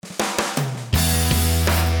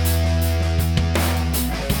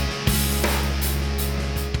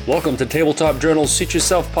Welcome to Tabletop Journal's Seat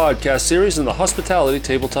Yourself podcast series in the hospitality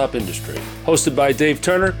tabletop industry. Hosted by Dave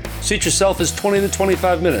Turner, Seat Yourself is 20 to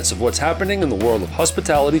 25 minutes of what's happening in the world of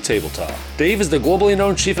hospitality tabletop. Dave is the globally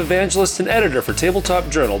known chief evangelist and editor for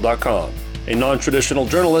TabletopJournal.com. A non-traditional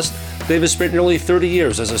journalist, Dave has spent nearly 30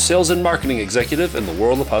 years as a sales and marketing executive in the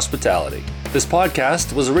world of hospitality. This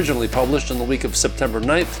podcast was originally published on the week of September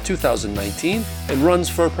 9th, 2019, and runs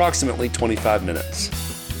for approximately 25 minutes.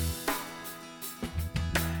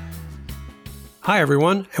 Hi,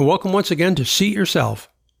 everyone, and welcome once again to Seat Yourself.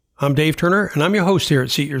 I'm Dave Turner, and I'm your host here at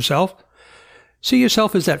Seat Yourself. Seat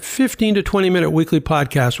Yourself is that 15 to 20-minute weekly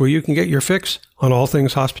podcast where you can get your fix on all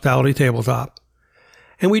things hospitality tabletop.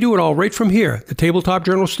 And we do it all right from here, the Tabletop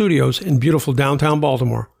Journal Studios in beautiful downtown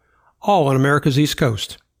Baltimore, all on America's East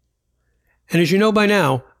Coast. And as you know by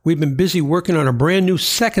now, we've been busy working on a brand new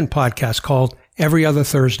second podcast called Every Other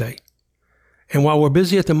Thursday. And while we're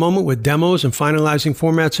busy at the moment with demos and finalizing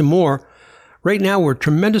formats and more, right now, we're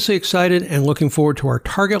tremendously excited and looking forward to our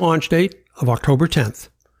target launch date of October 10th.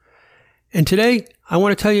 And today, I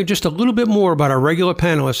want to tell you just a little bit more about our regular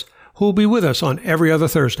panelists who will be with us on Every Other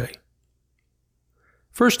Thursday.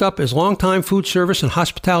 First up is longtime food service and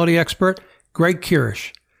hospitality expert Greg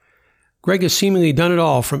Kirish. Greg has seemingly done it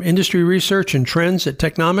all, from industry research and trends at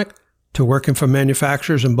Technomic to working for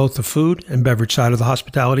manufacturers in both the food and beverage side of the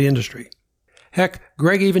hospitality industry. Heck,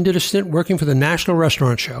 Greg even did a stint working for the National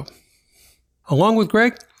Restaurant Show. Along with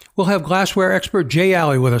Greg, we'll have glassware expert Jay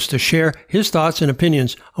Alley with us to share his thoughts and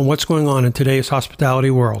opinions on what's going on in today's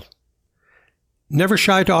hospitality world. Never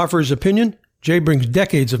shy to offer his opinion, Jay brings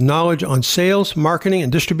decades of knowledge on sales, marketing,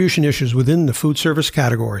 and distribution issues within the food service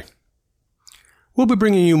category. We'll be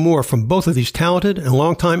bringing you more from both of these talented and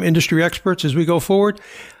longtime industry experts as we go forward,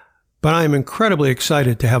 but I am incredibly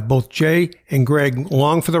excited to have both Jay and Greg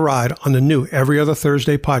along for the ride on the new Every Other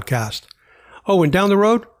Thursday podcast. Oh, and down the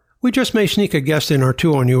road, we just may sneak a guest in or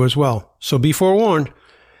two on you as well, so be forewarned.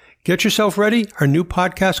 Get yourself ready. Our new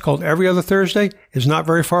podcast called Every Other Thursday is not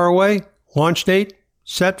very far away. Launch date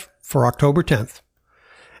set for October 10th.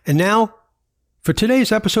 And now, for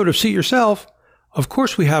today's episode of Seat Yourself, of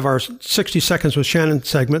course we have our 60 Seconds with Shannon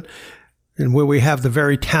segment, and where we have the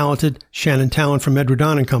very talented Shannon Talon from Edward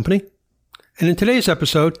Don & Company. And in today's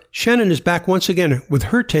episode, Shannon is back once again with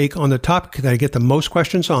her take on the topic that I get the most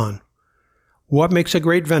questions on. What makes a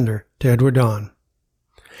great vendor to Edward Don?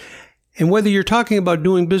 And whether you're talking about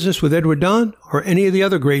doing business with Edward Don or any of the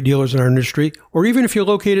other great dealers in our industry, or even if you're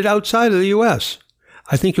located outside of the U.S.,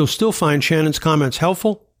 I think you'll still find Shannon's comments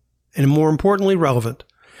helpful and, more importantly, relevant.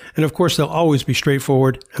 And of course, they'll always be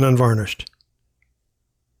straightforward and unvarnished.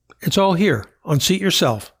 It's all here on Seat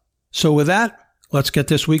Yourself. So with that, let's get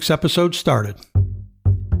this week's episode started.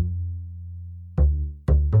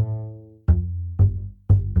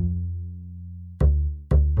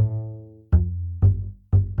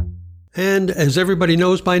 And as everybody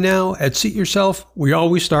knows by now, at Seat Yourself, we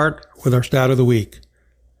always start with our stat of the week.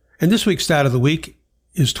 And this week's stat of the week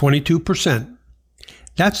is 22%.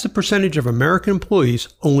 That's the percentage of American employees,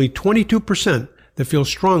 only 22%, that feel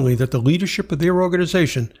strongly that the leadership of their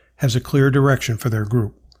organization has a clear direction for their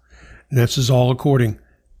group. And this is all according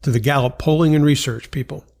to the Gallup polling and research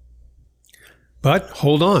people. But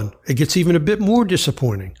hold on, it gets even a bit more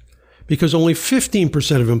disappointing, because only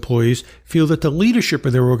 15% of employees feel that the leadership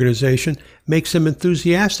of their organization makes them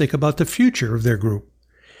enthusiastic about the future of their group.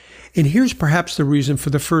 And here's perhaps the reason for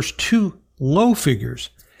the first two low figures.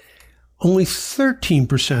 Only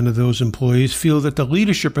 13% of those employees feel that the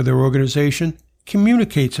leadership of their organization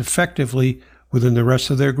communicates effectively within the rest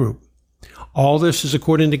of their group. All this is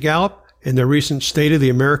according to Gallup in their recent State of the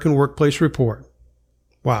American Workplace report.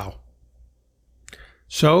 Wow.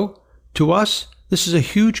 So, to us, this is a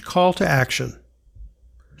huge call to action.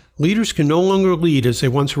 Leaders can no longer lead as they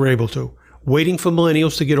once were able to, waiting for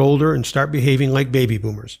millennials to get older and start behaving like baby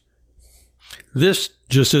boomers. This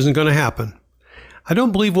just isn't going to happen. I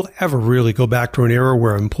don't believe we'll ever really go back to an era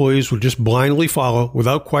where employees would just blindly follow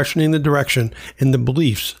without questioning the direction and the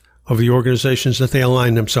beliefs of the organizations that they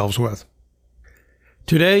align themselves with.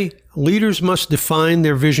 Today, leaders must define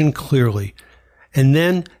their vision clearly, and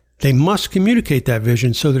then they must communicate that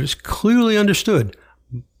vision so that it's clearly understood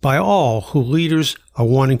by all who leaders are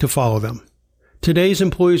wanting to follow them. Today's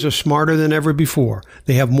employees are smarter than ever before.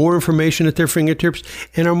 They have more information at their fingertips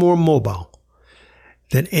and are more mobile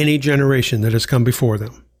than any generation that has come before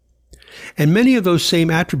them. And many of those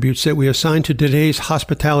same attributes that we assign to today's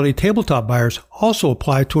hospitality tabletop buyers also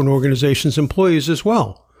apply to an organization's employees as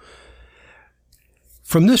well.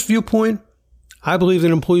 From this viewpoint, I believe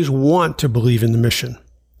that employees want to believe in the mission,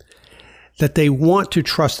 that they want to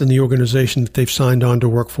trust in the organization that they've signed on to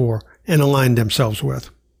work for and align themselves with.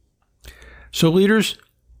 So leaders,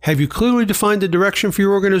 have you clearly defined the direction for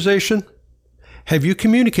your organization? Have you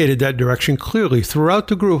communicated that direction clearly throughout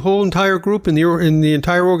the group, whole entire group in the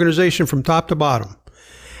entire organization from top to bottom?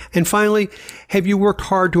 And finally, have you worked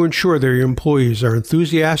hard to ensure that your employees are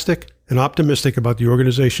enthusiastic and optimistic about the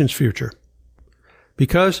organization's future?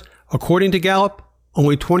 Because, according to Gallup,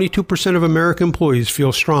 only 22% of American employees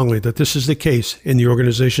feel strongly that this is the case in the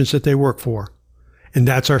organizations that they work for. And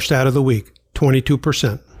that's our stat of the week,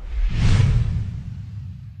 22%.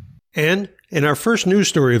 And in our first news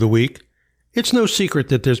story of the week, it's no secret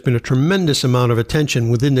that there's been a tremendous amount of attention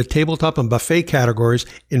within the tabletop and buffet categories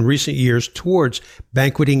in recent years towards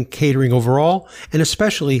banqueting, catering overall, and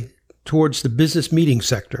especially towards the business meeting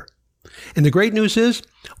sector. And the great news is,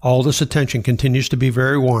 all this attention continues to be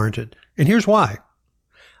very warranted. And here's why.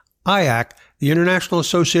 IAC, the International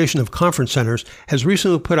Association of Conference Centers, has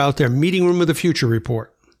recently put out their Meeting Room of the Future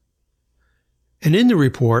report. And in the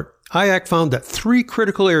report, IAC found that 3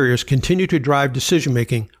 critical areas continue to drive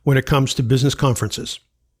decision-making when it comes to business conferences.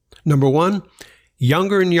 Number 1,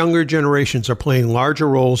 younger and younger generations are playing larger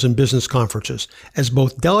roles in business conferences as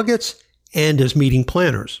both delegates and as meeting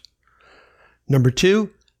planners. Number 2,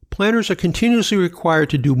 planners are continuously required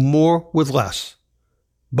to do more with less.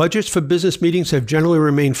 Budgets for business meetings have generally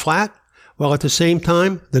remained flat, while at the same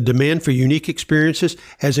time, the demand for unique experiences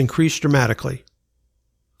has increased dramatically.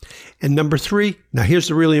 And number 3, now here's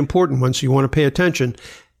the really important one, so you want to pay attention.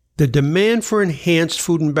 The demand for enhanced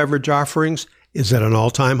food and beverage offerings is at an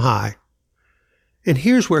all-time high. And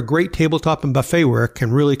here's where great tabletop and buffetware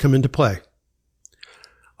can really come into play.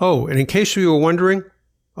 Oh, and in case you were wondering,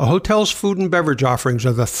 a hotel's food and beverage offerings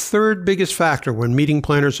are the 3rd biggest factor when meeting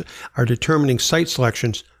planners are determining site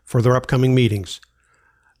selections for their upcoming meetings.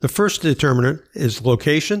 The first determinant is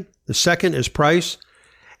location, the second is price,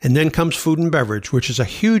 and then comes food and beverage, which is a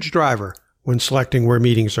huge driver when selecting where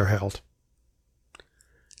meetings are held.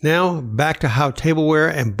 Now, back to how tableware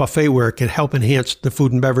and buffetware can help enhance the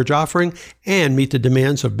food and beverage offering and meet the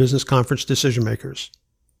demands of business conference decision makers.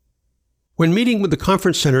 When meeting with the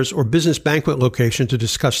conference centers or business banquet location to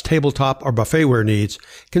discuss tabletop or buffetware needs,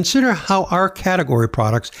 consider how our category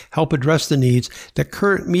products help address the needs that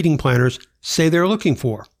current meeting planners say they're looking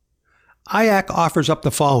for. IAC offers up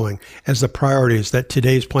the following as the priorities that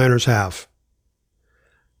today's planners have.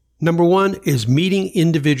 Number 1 is meeting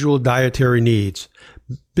individual dietary needs.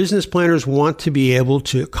 Business planners want to be able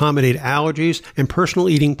to accommodate allergies and personal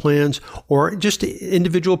eating plans or just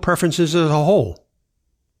individual preferences as a whole.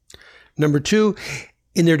 Number 2,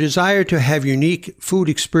 in their desire to have unique food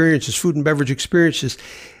experiences, food and beverage experiences,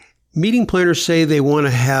 meeting planners say they want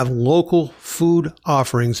to have local food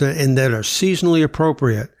offerings and that are seasonally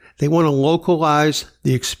appropriate. They want to localize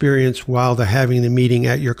the experience while they're having the meeting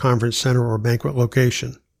at your conference center or banquet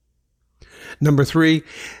location. Number 3,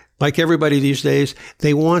 like everybody these days,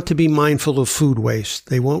 they want to be mindful of food waste.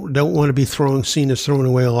 They don't want to be seen as throwing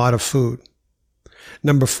away a lot of food.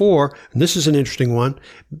 Number 4, and this is an interesting one,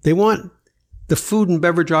 they want the food and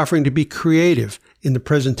beverage offering to be creative in the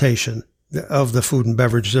presentation of the food and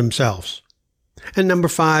beverage themselves. And number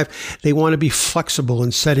 5, they want to be flexible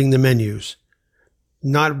in setting the menus.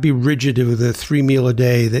 Not be rigid with a 3 meal a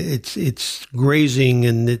day. It's grazing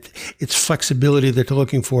and it's flexibility that they're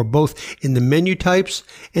looking for, both in the menu types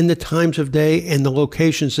and the times of day and the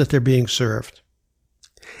locations that they're being served.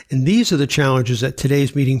 And these are the challenges that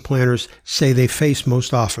today's meeting planners say they face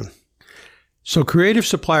most often. So creative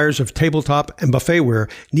suppliers of tabletop and buffetware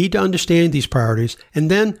need to understand these priorities and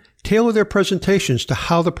then tailor their presentations to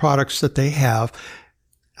how the products that they have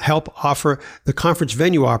help offer the conference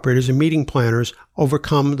venue operators and meeting planners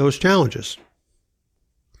overcome those challenges.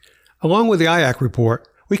 Along with the IAC report,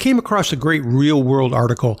 we came across a great real-world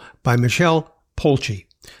article by Michelle Polchi.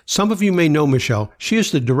 Some of you may know Michelle. She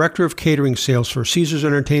is the Director of Catering Sales for Caesars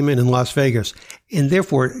Entertainment in Las Vegas, and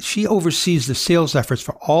therefore she oversees the sales efforts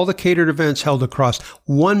for all the catered events held across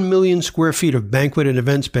 1 million square feet of banquet and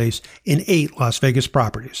event space in 8 Las Vegas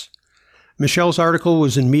properties. Michelle's article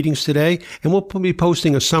was in Meetings Today, and we'll be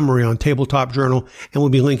posting a summary on Tabletop Journal, and we'll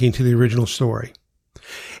be linking to the original story.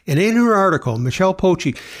 And in her article, Michelle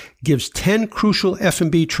Polchi gives 10 crucial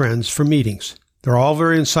F&B trends for meetings. They're all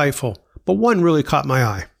very insightful, but one really caught my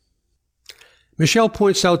eye. Michelle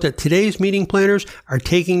points out that today's meeting planners are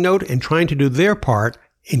taking note and trying to do their part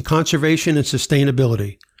in conservation and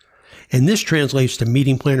sustainability. And this translates to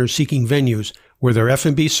meeting planners seeking venues where their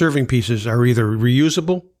F&B serving pieces are either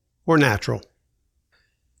reusable or natural.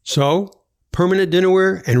 So, permanent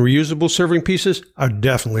dinnerware and reusable serving pieces are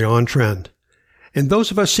definitely on trend. And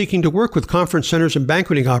those of us seeking to work with conference centers and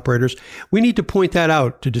banqueting operators, we need to point that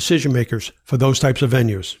out to decision makers for those types of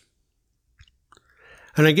venues.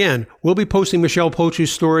 And again, we'll be posting Michelle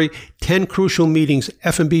Poche's story, 10 Crucial Meetings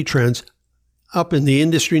F&B Trends, up in the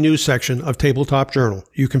industry news section of Tabletop Journal.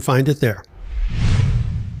 You can find it there.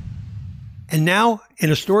 And now,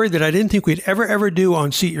 in a story that I didn't think we'd ever do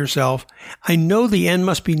on Seat Yourself, I know the end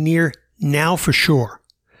must be near now for sure.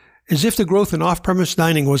 As if the growth in off-premise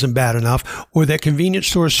dining wasn't bad enough, or that convenience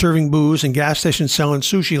stores serving booze and gas stations selling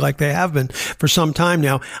sushi like they have been for some time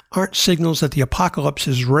now aren't signals that the apocalypse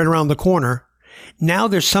is right around the corner. Now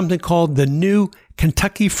there's something called the new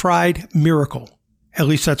Kentucky Fried Miracle. At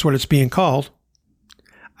least that's what it's being called.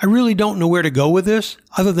 I really don't know where to go with this,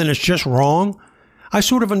 other than it's just wrong. I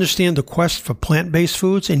sort of understand the quest for plant-based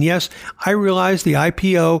foods, and yes, I realize the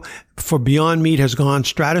IPO for Beyond Meat has gone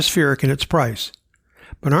stratospheric in its price.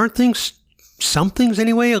 But aren't some things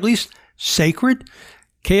anyway, at least sacred?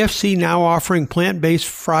 KFC now offering plant-based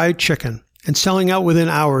fried chicken and selling out within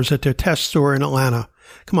hours at their test store in Atlanta.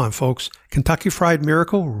 Come on, folks. Kentucky Fried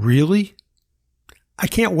Miracle? Really? I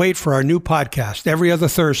can't wait for our new podcast, Every Other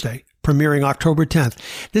Thursday, premiering October 10th.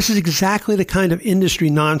 This is exactly the kind of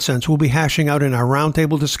industry nonsense we'll be hashing out in our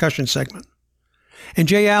roundtable discussion segment. And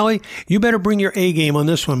Jay Alley, you better bring your A game on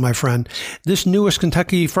this one, my friend. This newest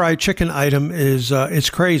Kentucky Fried Chicken item is it's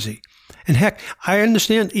crazy. And heck, I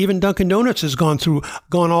understand even Dunkin' Donuts has gone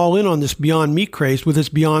all in on this Beyond Meat craze with its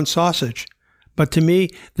Beyond Sausage. But to me,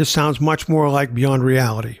 this sounds much more like Beyond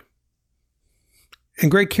Reality. And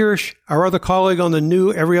Greg Kirsch, our other colleague on the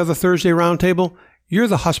new Every Other Thursday roundtable, you're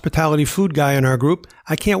the hospitality food guy in our group.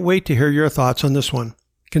 I can't wait to hear your thoughts on this one.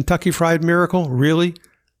 Kentucky Fried Miracle? Really?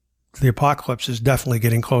 The apocalypse is definitely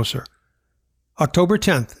getting closer. October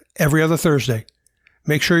 10th, Every Other Thursday.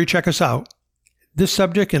 Make sure you check us out. This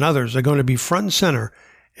subject and others are going to be front and center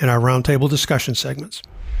in our roundtable discussion segments.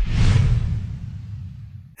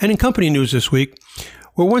 And in company news this week,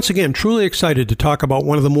 we're once again truly excited to talk about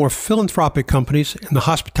one of the more philanthropic companies in the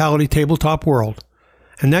hospitality tabletop world.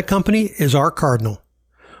 And that company is Ark Cardinal.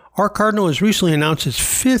 Ark Cardinal has recently announced its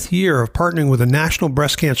 5th year of partnering with the National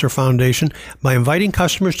Breast Cancer Foundation by inviting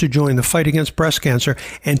customers to join the fight against breast cancer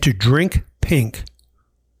and to drink pink.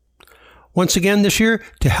 Once again this year,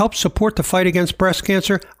 to help support the fight against breast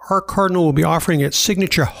cancer, Ark Cardinal will be offering its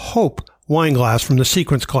signature Hope wine glass from the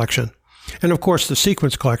Sequence Collection. And of course, the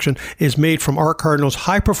Sequence Collection is made from Ark Cardinal's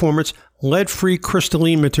high-performance, lead-free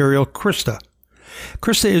crystalline material, Krista.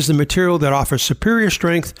 Krista is the material that offers superior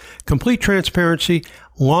strength, complete transparency,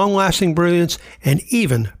 long-lasting brilliance, and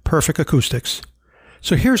even perfect acoustics.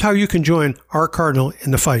 So here's how you can join Ark Cardinal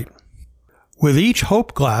in the fight. With each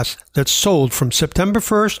Hope glass that's sold from September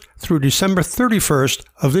 1st through December 31st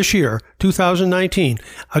of this year, 2019,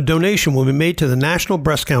 a donation will be made to the National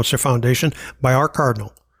Breast Cancer Foundation by Ark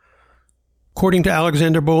Cardinal. According to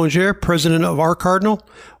Alexander Bollinger, president of Ark Cardinal,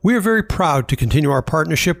 we are very proud to continue our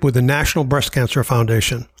partnership with the National Breast Cancer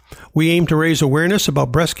Foundation. We aim to raise awareness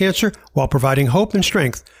about breast cancer while providing hope and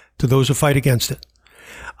strength to those who fight against it.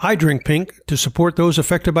 I drink pink to support those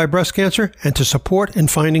affected by breast cancer and to support in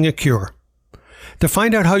finding a cure. To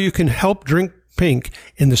find out how you can help drink pink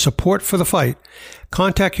in the support for the fight,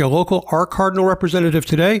 contact your local Ark Cardinal representative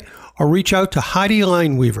today or reach out to Heidi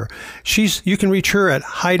Lineweaver. You can reach her at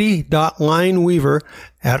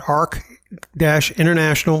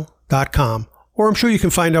heidi.lineweaver@ark-international.com. Or I'm sure you can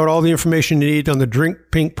find out all the information you need on the Drink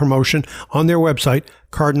Pink promotion on their website,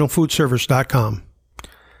 cardinalfoodservice.com.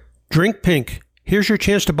 Drink Pink. Here's your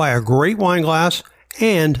chance to buy a great wine glass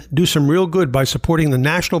and do some real good by supporting the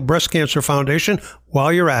National Breast Cancer Foundation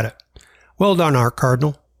while you're at it. Well done, Ark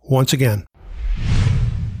Cardinal, once again.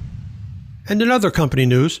 And in other company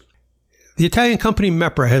news, the Italian company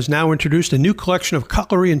Mepra has now introduced a new collection of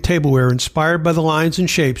cutlery and tableware inspired by the lines and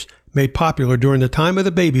shapes made popular during the time of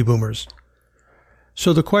the baby boomers.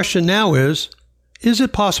 So the question now is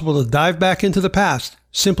it possible to dive back into the past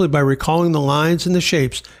simply by recalling the lines and the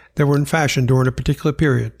shapes that were in fashion during a particular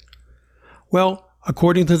period? Well,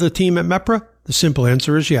 according to the team at Mepra, the simple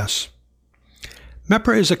answer is yes.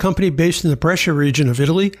 Mepra is a company based in the Brescia region of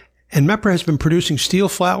Italy, and Mepra has been producing steel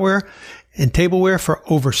flatware and tableware for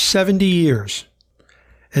over 70 years.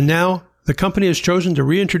 And now, the company has chosen to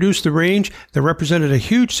reintroduce the range that represented a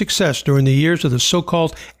huge success during the years of the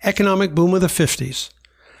so-called economic boom of the 50s.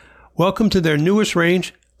 Welcome to their newest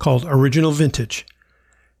range called Original Vintage.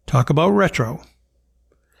 Talk about retro.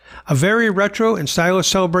 A very retro and stylish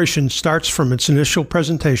celebration starts from its initial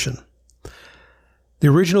presentation. The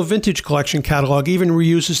Original Vintage Collection catalog even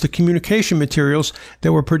reuses the communication materials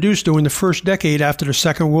that were produced during the first decade after the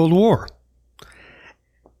Second World War.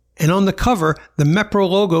 And on the cover, the Mepra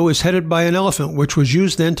logo is headed by an elephant, which was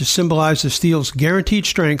used then to symbolize the steel's guaranteed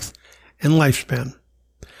strength and lifespan.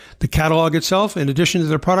 The catalog itself, in addition to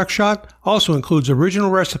the product shot, also includes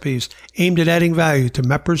original recipes aimed at adding value to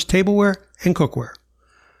MEPRA's tableware and cookware.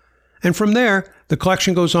 And from there, the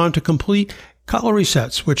collection goes on to complete cutlery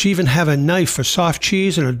sets, which even have a knife for soft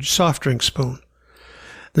cheese and a soft drink spoon.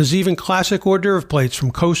 There's even classic hors d'oeuvre plates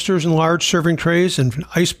from coasters and large serving trays and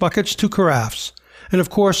ice buckets to carafes. And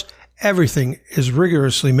of course, everything is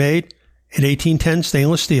rigorously made in 1810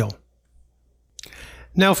 stainless steel.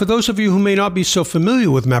 Now, for those of you who may not be so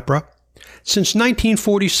familiar with MEPRA, since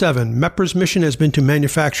 1947, MEPRA's mission has been to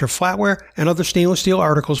manufacture flatware and other stainless steel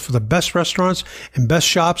articles for the best restaurants and best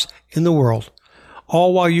shops in the world,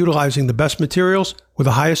 all while utilizing the best materials with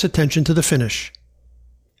the highest attention to the finish.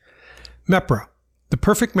 MEPRA, the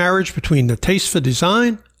perfect marriage between the taste for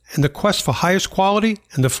design and the quest for highest quality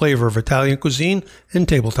and the flavor of Italian cuisine and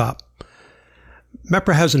tabletop.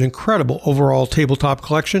 MEPRA has an incredible overall tabletop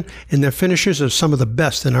collection, and their finishes are some of the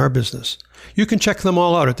best in our business. You can check them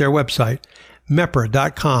all out at their website,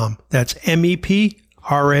 MEPRA.com. That's MEPRA.com.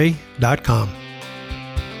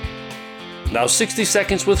 Now 60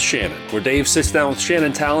 Seconds with Shannon, where Dave sits down with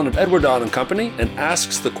Shannon Talon of Edward Don & Company and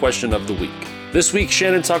asks the question of the week. This week,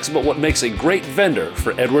 Shannon talks about what makes a great vendor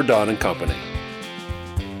for Edward Don & Company.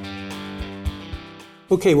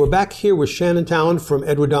 Okay, we're back here with Shannon Talon from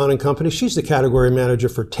Edward Don & Company. She's the category manager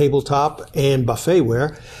for tabletop and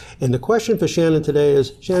buffetware. And the question for Shannon today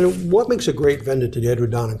is, Shannon, what makes a great vendor to the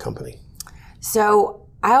Edward Don & Company? So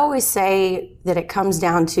I always say that it comes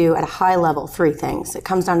down to, at a high level, three things. It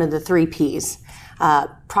comes down to the 3 Ps,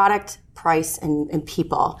 product, price, and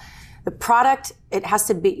people. The product, it has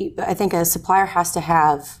to be, I think a supplier has to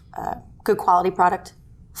have good quality product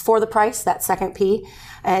for the price, that second P.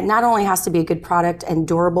 It not only has to be a good product and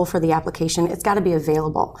durable for the application, it's got to be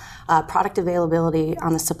available. Product availability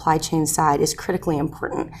on the supply chain side is critically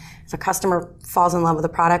important. If a customer falls in love with a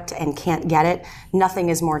product and can't get it, nothing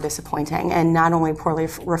is more disappointing, and not only poorly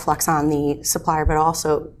reflects on the supplier, but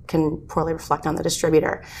also can poorly reflect on the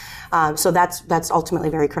distributor. So that's ultimately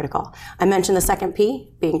very critical. I mentioned the second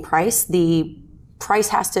P being price. The price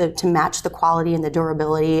has to match the quality and the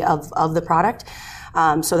durability of the product.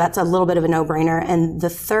 So that's a little bit of a no-brainer. And the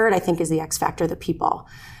third, I think, is the X factor, the people.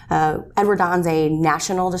 Edward Don's a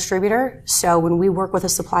national distributor, so when we work with a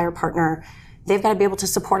supplier partner, they've got to be able to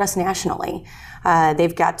support us nationally.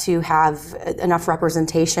 They've got to have enough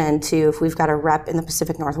representation to, if we've got a rep in the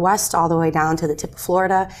Pacific Northwest all the way down to the tip of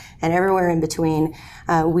Florida and everywhere in between,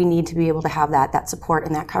 we need to be able to have that support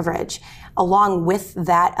and that coverage. Along with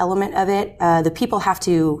that element of it, the people have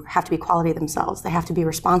to be quality themselves. They have to be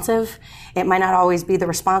responsive. It might not always be the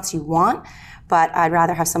response you want, but I'd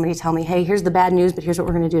rather have somebody tell me, hey, here's the bad news, but here's what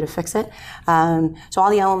we're going to do to fix it. So all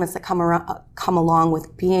the elements that come along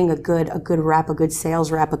with being a good rep, a good sales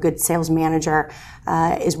rep, a good sales manager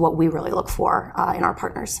is what we really look for in our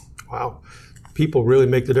partners. Wow. People really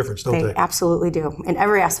make the difference, don't they? They absolutely do, in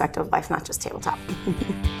every aspect of life, not just tabletop.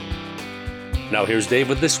 Now here's Dave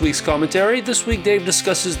with this week's commentary. This week, Dave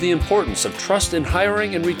discusses the importance of trust in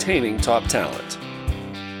hiring and retaining top talent.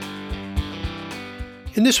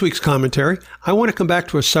 In this week's commentary, I want to come back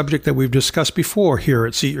to a subject that we've discussed before here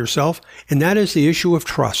at Seat Yourself, and that is the issue of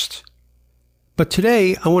trust. But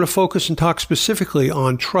today, I want to focus and talk specifically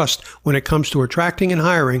on trust when it comes to attracting and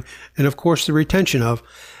hiring, and of course the retention of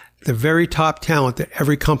the very top talent that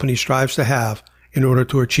every company strives to have in order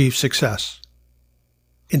to achieve success.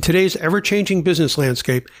 In today's ever-changing business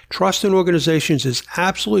landscape, trust in organizations is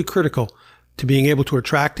absolutely critical to being able to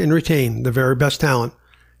attract and retain the very best talent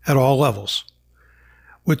at all levels.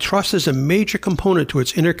 With trust as a major component to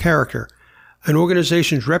its inner character, an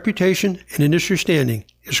organization's reputation and industry standing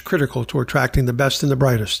is critical to attracting the best and the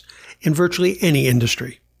brightest in virtually any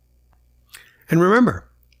industry. And remember,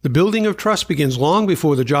 the building of trust begins long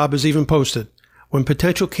before the job is even posted, when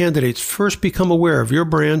potential candidates first become aware of your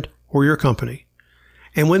brand or your company.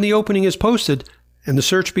 And when the opening is posted and the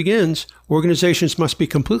search begins, organizations must be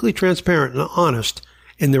completely transparent and honest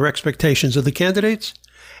in their expectations of the candidates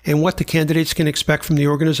and what the candidates can expect from the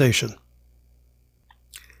organization.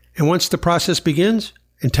 And once the process begins,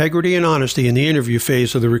 integrity and honesty in the interview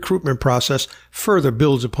phase of the recruitment process further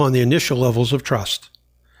builds upon the initial levels of trust.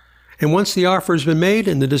 And once the offer has been made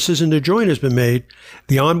and the decision to join has been made,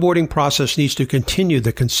 the onboarding process needs to continue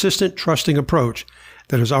the consistent, trusting approach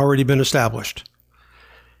that has already been established.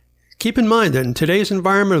 Keep in mind that in today's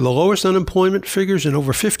environment of the lowest unemployment figures in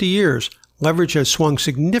over 50 years, leverage has swung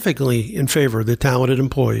significantly in favor of the talented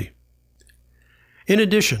employee. In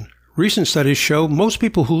addition, recent studies show most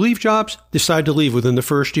people who leave jobs decide to leave within the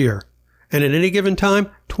first year. And at any given time,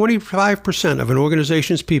 25% of an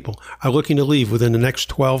organization's people are looking to leave within the next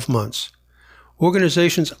 12 months.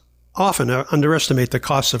 Organizations often underestimate the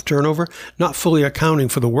costs of turnover, not fully accounting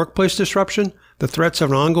for the workplace disruption, the threats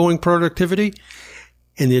of ongoing productivity,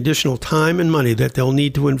 and the additional time and money that they'll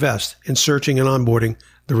need to invest in searching and onboarding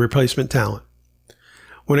the replacement talent.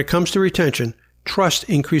 When it comes to retention, trust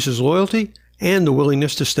increases loyalty and the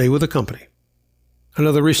willingness to stay with a company.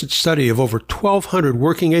 Another recent study of over 1,200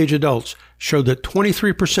 working-age adults showed that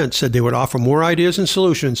 23% said they would offer more ideas and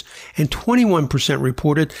solutions, and 21%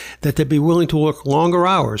 reported that they'd be willing to work longer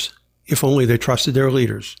hours if only they trusted their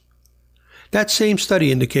leaders. That same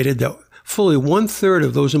study indicated that fully 1/3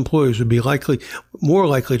 of those employees would be more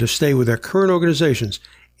likely to stay with their current organizations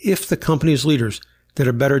if the company's leaders did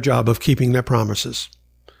a better job of keeping their promises.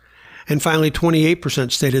 And finally,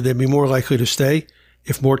 28% stated they'd be more likely to stay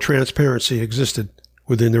if more transparency existed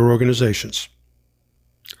within their organizations.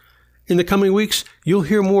 In the coming weeks, you'll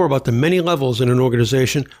hear more about the many levels in an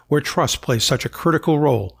organization where trust plays such a critical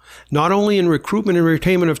role, not only in recruitment and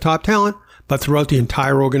retention of top talent, but throughout the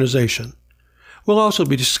entire organization. We'll also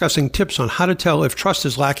be discussing tips on how to tell if trust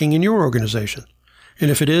is lacking in your organization. And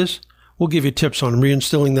if it is, we'll give you tips on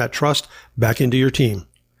reinstilling that trust back into your team.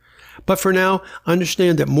 But for now,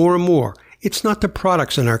 understand that more and more, it's not the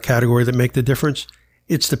products in our category that make the difference,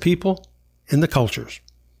 it's the people and the cultures.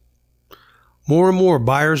 More and more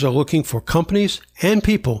buyers are looking for companies and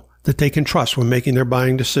people that they can trust when making their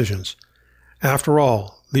buying decisions. After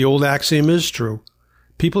all, the old axiom is true.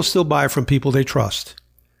 People still buy from people they trust.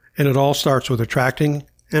 And it all starts with attracting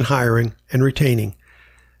and hiring and retaining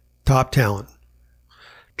top talent.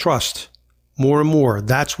 Trust. More and more,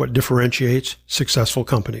 that's what differentiates successful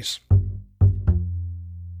companies.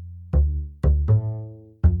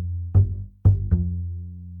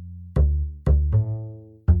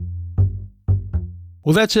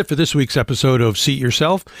 Well, that's it for this week's episode of Seat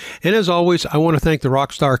Yourself. And as always, I want to thank the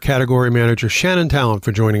Rockstar Category Manager, Shannon Talent,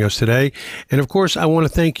 for joining us today. And of course, I want to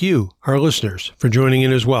thank you, our listeners, for joining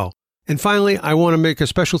in as well. And finally, I want to make a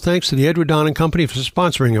special thanks to the Edward Don & Company for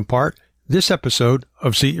sponsoring in part this episode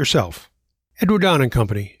of Seat Yourself. Edward Don &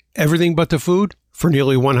 Company, everything but the food for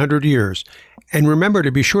nearly 100 years. And remember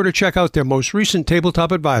to be sure to check out their most recent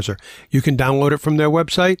Tabletop Advisor. You can download it from their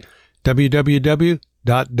website, www.don.com.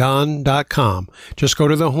 Just go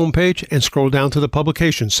to the homepage and scroll down to the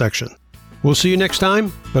publications section. We'll see you next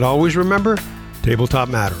time, but always remember, tabletop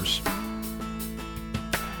matters.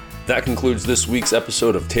 That concludes this week's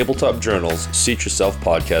episode of Tabletop Journal's Seat Yourself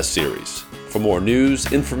podcast series. For more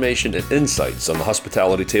news, information, and insights on the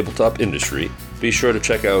hospitality tabletop industry, be sure to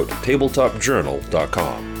check out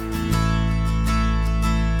tabletopjournal.com.